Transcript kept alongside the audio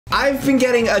I've been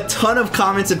getting a ton of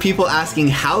comments of people asking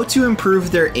how to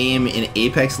improve their aim in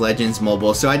Apex Legends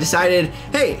Mobile, so I decided,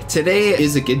 hey, today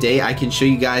is a good day. I can show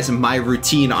you guys my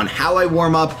routine on how I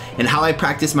warm up and how I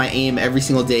practice my aim every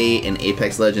single day in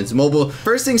Apex Legends Mobile.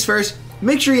 First things first,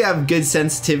 make sure you have good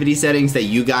sensitivity settings that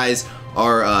you guys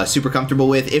are super comfortable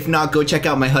with. If not, go check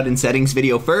out my HUD and settings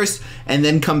video first and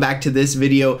then come back to this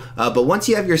video. But once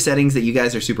you have your settings that you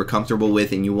guys are super comfortable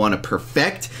with and you want to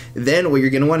perfect, then what you're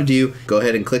going to want to do, go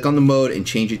ahead and click on the mode and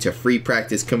change it to free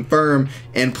practice, confirm,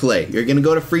 and play. You're going to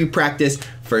go to free practice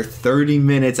for 30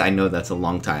 minutes. I know that's a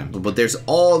long time, but there's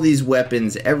all these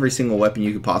weapons, every single weapon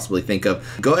you could possibly think of.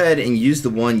 Go ahead and use the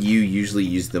one you usually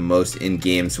use the most in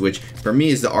games, which for me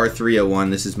is the R301.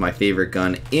 This is my favorite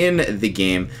gun in the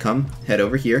game. Come, head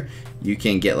over here. You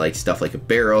can get like stuff like a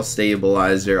barrel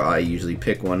stabilizer. I usually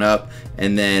pick one up.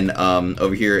 And then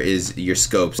over here is your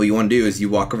scopes. What you want to do is you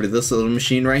walk over to this little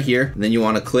machine right here. And then you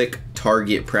want to click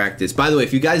target practice. By the way,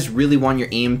 if you guys really want your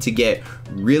aim to get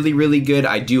really good,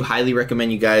 I do highly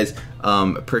recommend you guys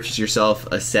purchase yourself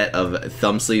a set of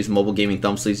thumb sleeves, mobile gaming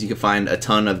thumb sleeves. You can find a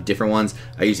ton of different ones.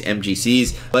 I use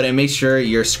MGCs, but it makes sure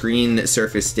your screen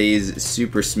surface stays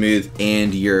super smooth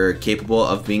and you're capable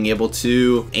of being able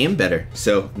to aim better.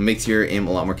 So it makes your aim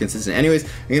a lot more consistent. Anyways,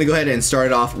 I'm gonna go ahead and start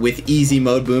it off with easy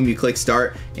mode. Boom, you click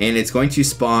start and it's going to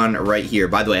spawn right here.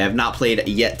 By the way, I have not played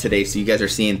yet today, so you guys are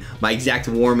seeing my exact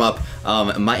warm up.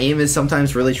 My aim is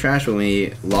sometimes really trash when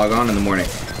we log on in the morning.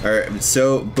 All right,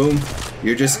 so boom,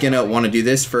 you're just gonna want to do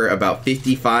this for about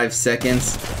 55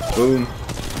 seconds. Boom,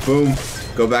 boom,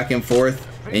 go back and forth,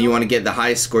 and you want to get the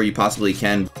highest score you possibly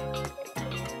can.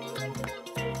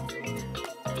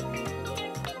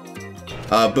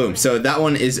 Boom, so that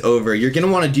one is over. You're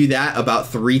gonna want to do that about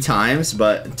 3 times,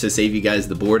 but to save you guys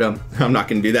the boredom, I'm not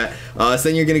gonna do that. So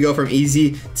then you're gonna go from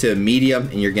easy to medium,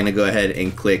 and you're gonna go ahead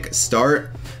and click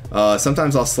start.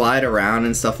 Sometimes I'll slide around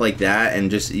and stuff like that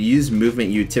and just use movement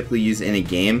you typically use in a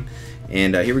game.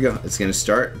 And here we go, it's gonna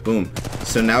start, boom.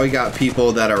 So now we got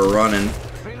people that are running,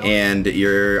 and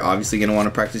you're obviously gonna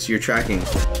wanna practice your tracking.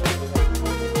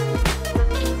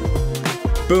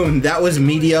 Boom, that was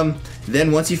medium.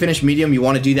 Then once you finish medium, you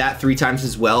wanna do that 3 times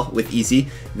as well with easy.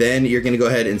 Then you're gonna go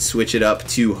ahead and switch it up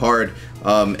to hard.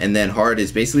 And then hard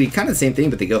is basically kind of the same thing,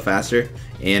 but they go faster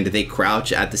and they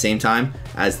crouch at the same time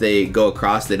as they go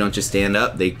across. They don't just stand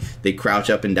up, they crouch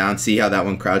up and down. See how that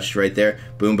one crouched right there?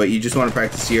 Boom, but you just want to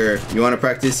practice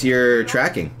your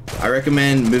tracking. I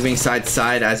recommend moving side to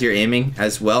side as you're aiming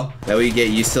as well. That way you get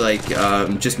used to like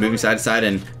just moving side to side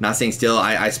and not staying still.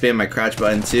 I spam my crouch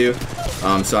button too.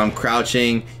 So I'm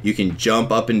crouching. You can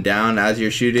jump up and down as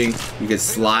you're shooting. You can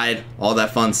slide, all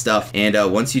that fun stuff. And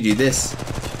once you do this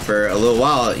for a little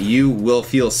while, you will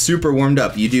feel super warmed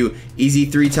up. You do easy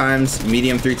 3 times,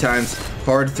 medium 3 times,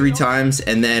 hard 3 times,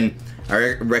 and then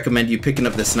I recommend you picking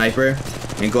up the sniper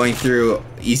and going through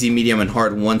easy, medium, and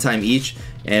hard 1 time each.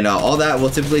 And all that will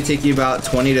typically take you about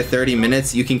 20 to 30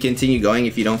 minutes. You can continue going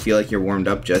if you don't feel like you're warmed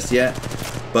up just yet.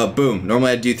 But boom,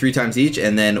 normally I do 3 times each,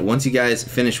 and then once you guys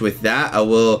finish with that, I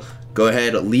will go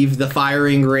ahead, leave the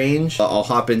firing range. I'll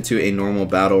hop into a normal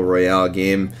battle royale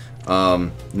game,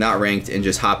 not ranked, and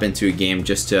just hop into a game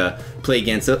just to play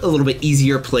against a little bit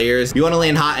easier players. You want to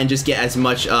land hot and just get as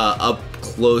much up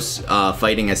close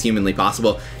fighting as humanly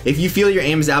possible. If you feel your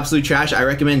aim is absolute trash, I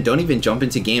recommend don't even jump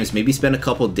into games. Maybe spend a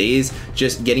couple days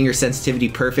just getting your sensitivity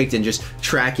perfect and just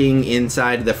tracking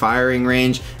inside the firing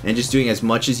range and just doing as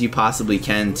much as you possibly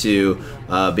can to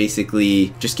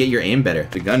basically just get your aim better.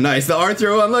 The gun, nice. The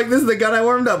R301, look, this is the gun I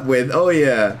warmed up with. Oh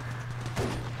yeah.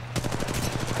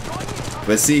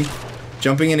 But see,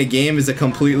 jumping in a game is a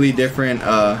completely different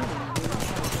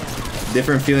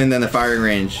different feeling than the firing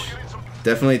range.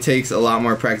 Definitely takes a lot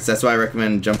more practice. That's why I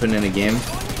recommend jumping in a game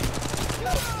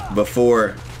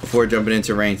before jumping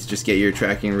into ranked. Just get your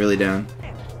tracking really down.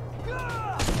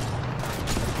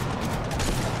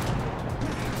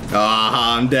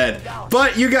 Ah, I'm dead.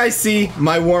 But you guys see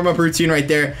my warm-up routine right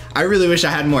there. I really wish I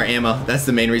had more ammo. That's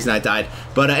the main reason I died.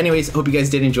 But anyways, hope you guys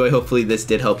did enjoy. Hopefully this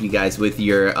did help you guys with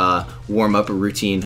your warm-up routine